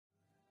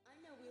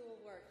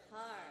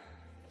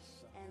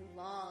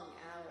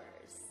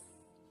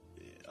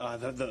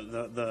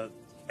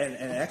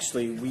and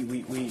actually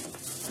we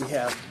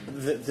have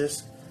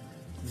this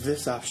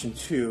option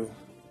too.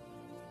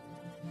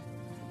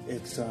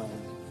 It's to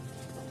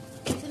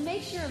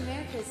make sure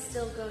America is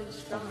still going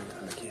strong.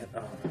 I can't.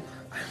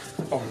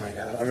 Oh my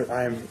god!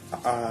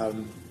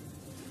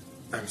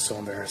 I'm so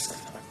embarrassed.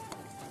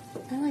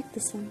 I like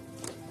this one.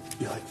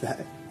 You like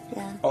that?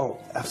 Yeah. Oh,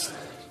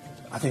 absolutely.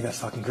 I think that's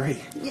fucking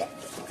great. Yeah.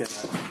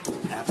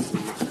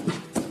 Absolutely.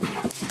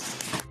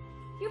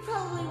 You're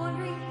probably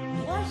wondering,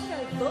 why should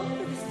I vote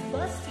for this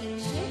busty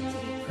chick to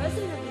be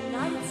president of the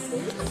United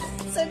States?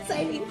 It's so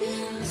exciting.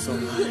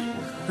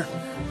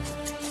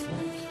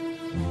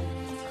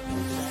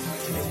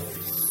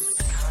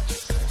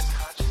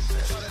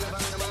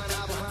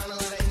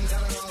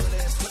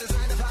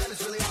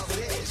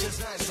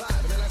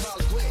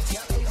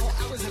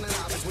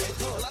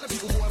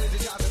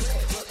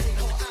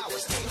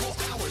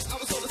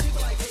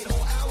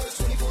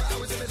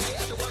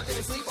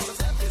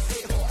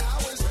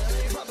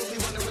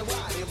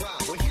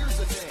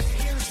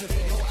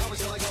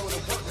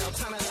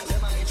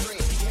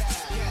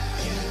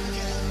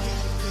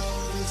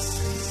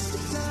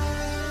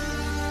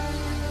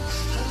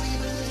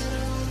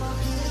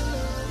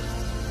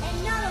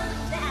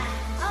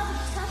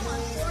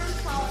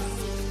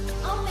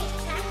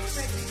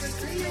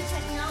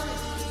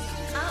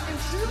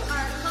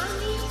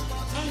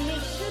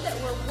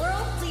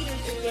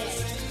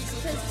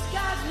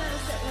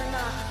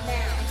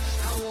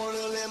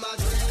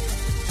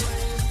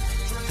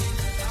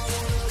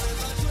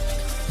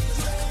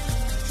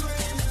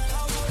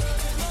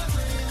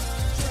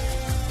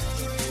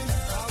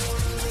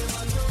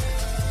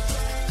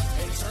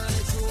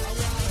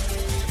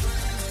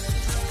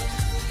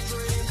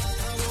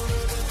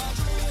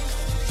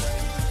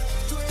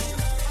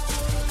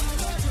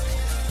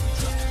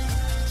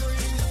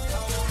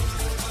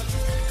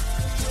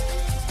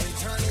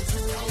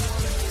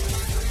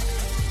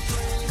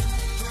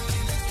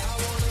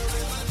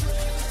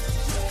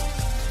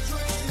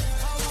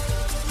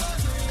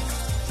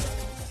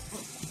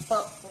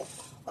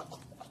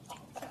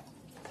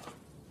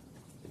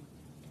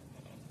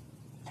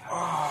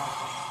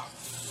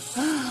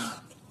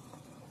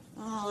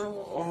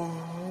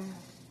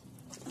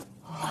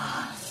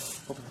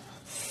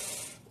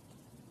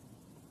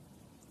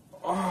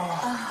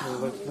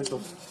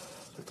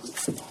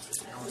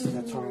 So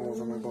that tongue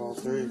over my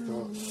balls. There you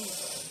go.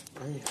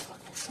 There you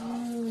fucking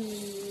soft. You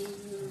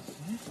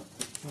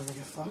wanna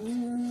get fucked?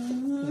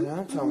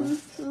 Yeah, tell me.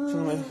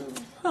 Tell me.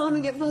 I want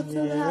to get fucked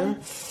so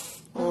bad.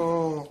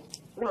 Oh.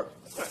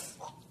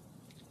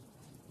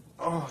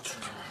 Oh.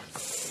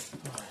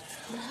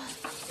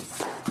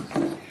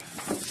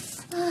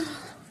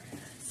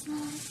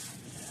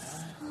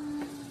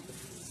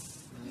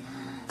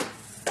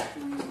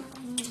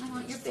 I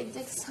want your big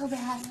dick so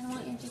bad. I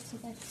want your dick so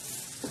bad.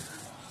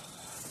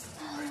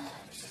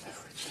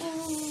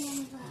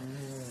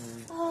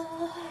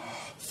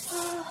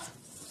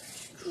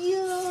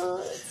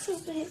 Yeah, it's so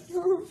big.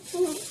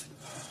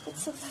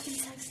 It's so fucking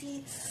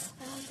sexy.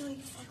 I like the way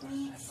you fuck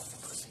me.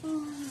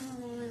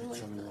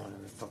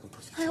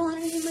 I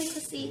want it in my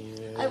pussy.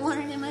 I want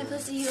it in my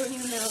pussy. You don't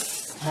even know.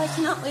 I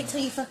cannot wait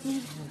till you fuck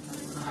me.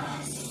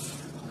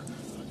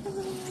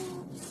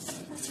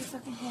 That's your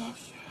fucking hole.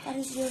 That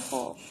is your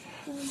hole.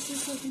 That is your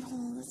fucking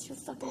hole. That's your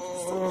fucking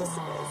pussy. Yes, it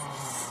is.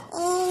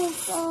 Oh,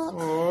 fuck.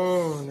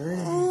 Oh, there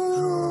you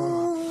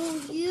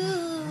go.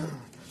 Yeah.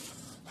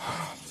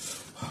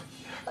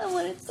 I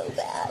want it so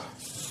bad.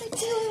 I do. I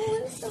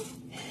want it so.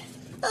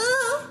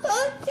 Oh,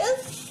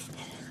 yes.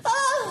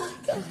 Oh,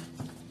 God.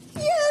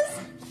 Yes.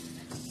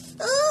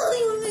 Oh,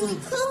 you want to make me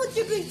come with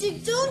your big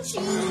dick, don't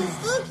you?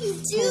 Fuck you,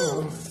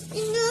 too.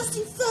 You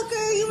nasty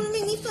fucker. You want to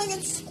make me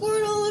fucking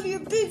squirt all over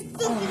your big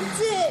fucking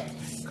dick.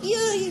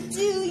 Yeah, you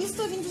do. You're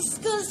fucking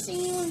disgusting.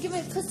 You want to get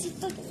my pussy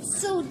fucking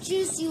so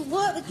juicy.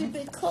 What with your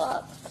big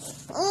cock?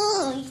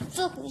 Oh, you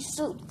fuck me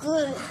so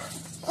good.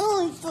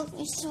 Oh, you fuck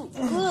me so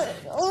good.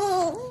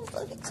 Oh,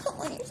 fucking come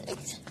on your dick.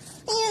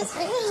 Yes,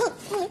 I want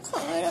to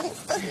come right on your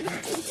fucking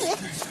dick.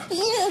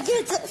 Yeah,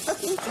 get that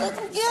fucking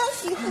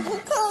gas. You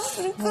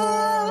fucking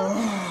come.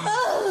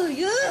 Oh,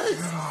 yes.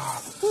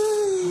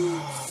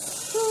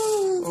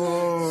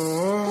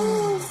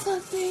 Oh,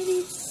 fuck,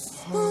 baby.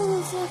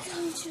 Oh, fuck, I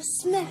want you to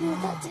smack me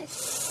with that dick.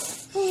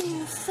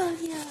 Oh,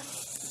 fuck yeah.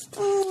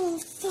 Oh,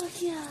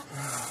 fuck yeah.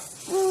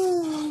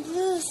 Oh,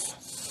 yes.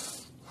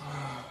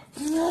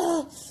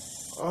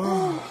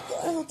 Oh,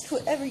 God, I will do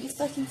whatever you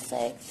fucking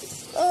say.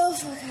 Oh,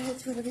 fuck, I will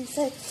do whatever you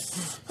say.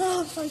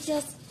 Oh, fuck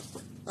yes.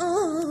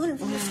 Oh, I want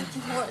to be your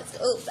fucking whore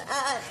so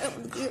bad. I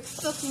want to be your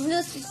fucking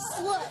nasty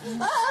slut.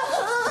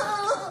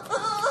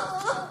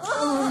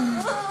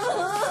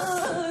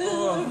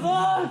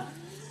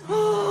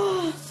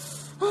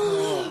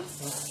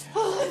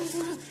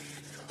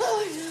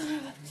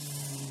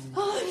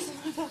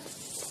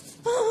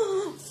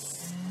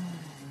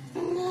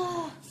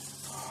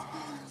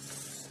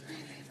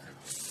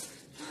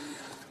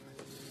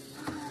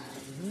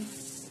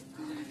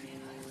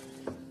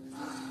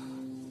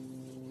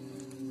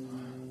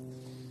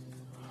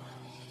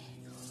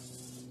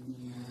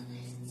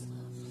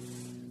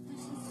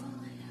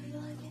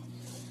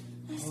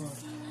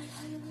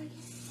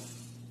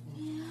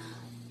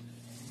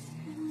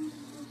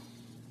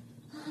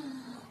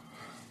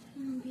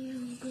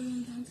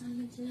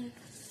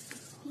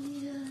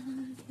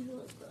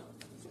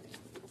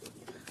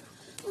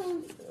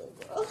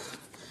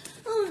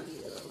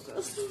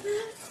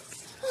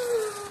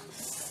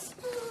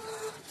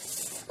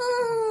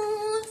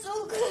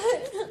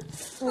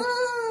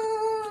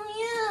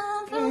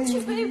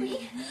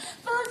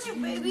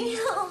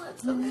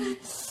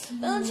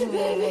 want you,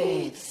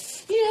 baby.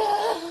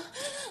 Yeah.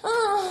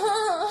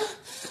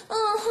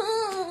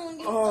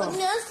 You look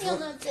nasty on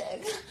that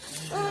dick.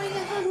 Oh,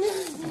 you look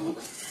nasty.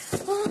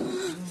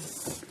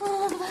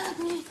 Fuck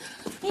me.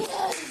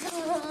 Yes, I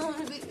want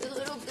to be a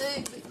little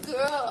baby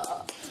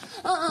girl.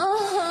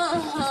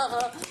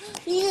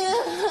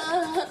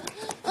 Yeah.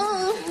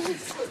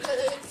 It's so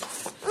good.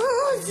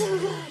 It's so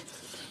good.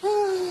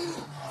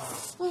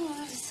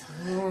 It's so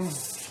good.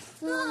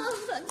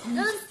 Fuck,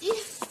 nasty.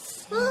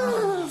 Fuck.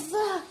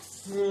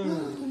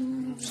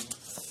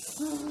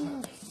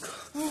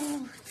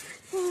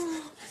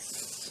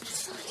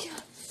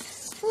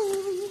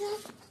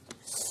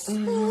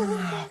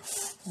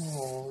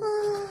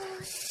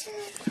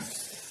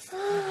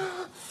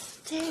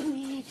 Take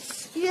me.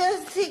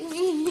 Yes, take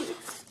me.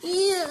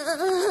 Yeah, I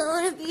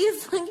want to be a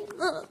fucking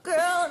little girl. I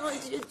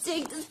want you to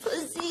take this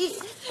pussy.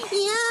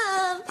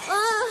 Yeah.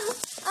 Fuck.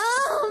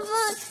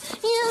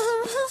 Yeah,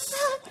 I'm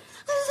so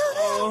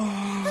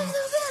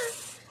bad.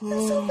 I'm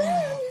so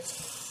bad.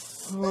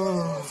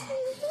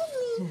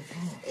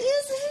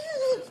 Yes,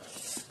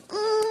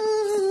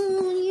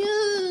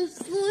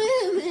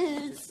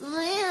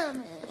 I am.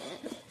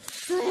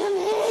 You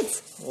slam it.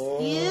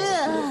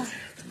 Yeah.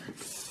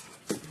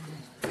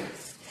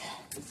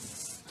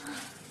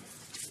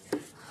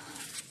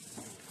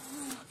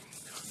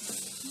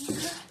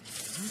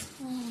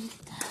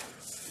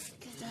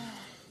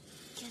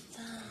 Get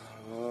that.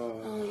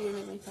 Oh, you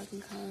make me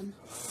fucking come.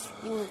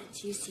 You want it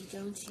juicy,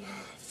 don't you?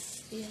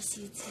 Yes,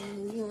 you do.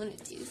 You want it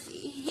juicy.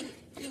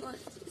 You want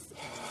it juicy.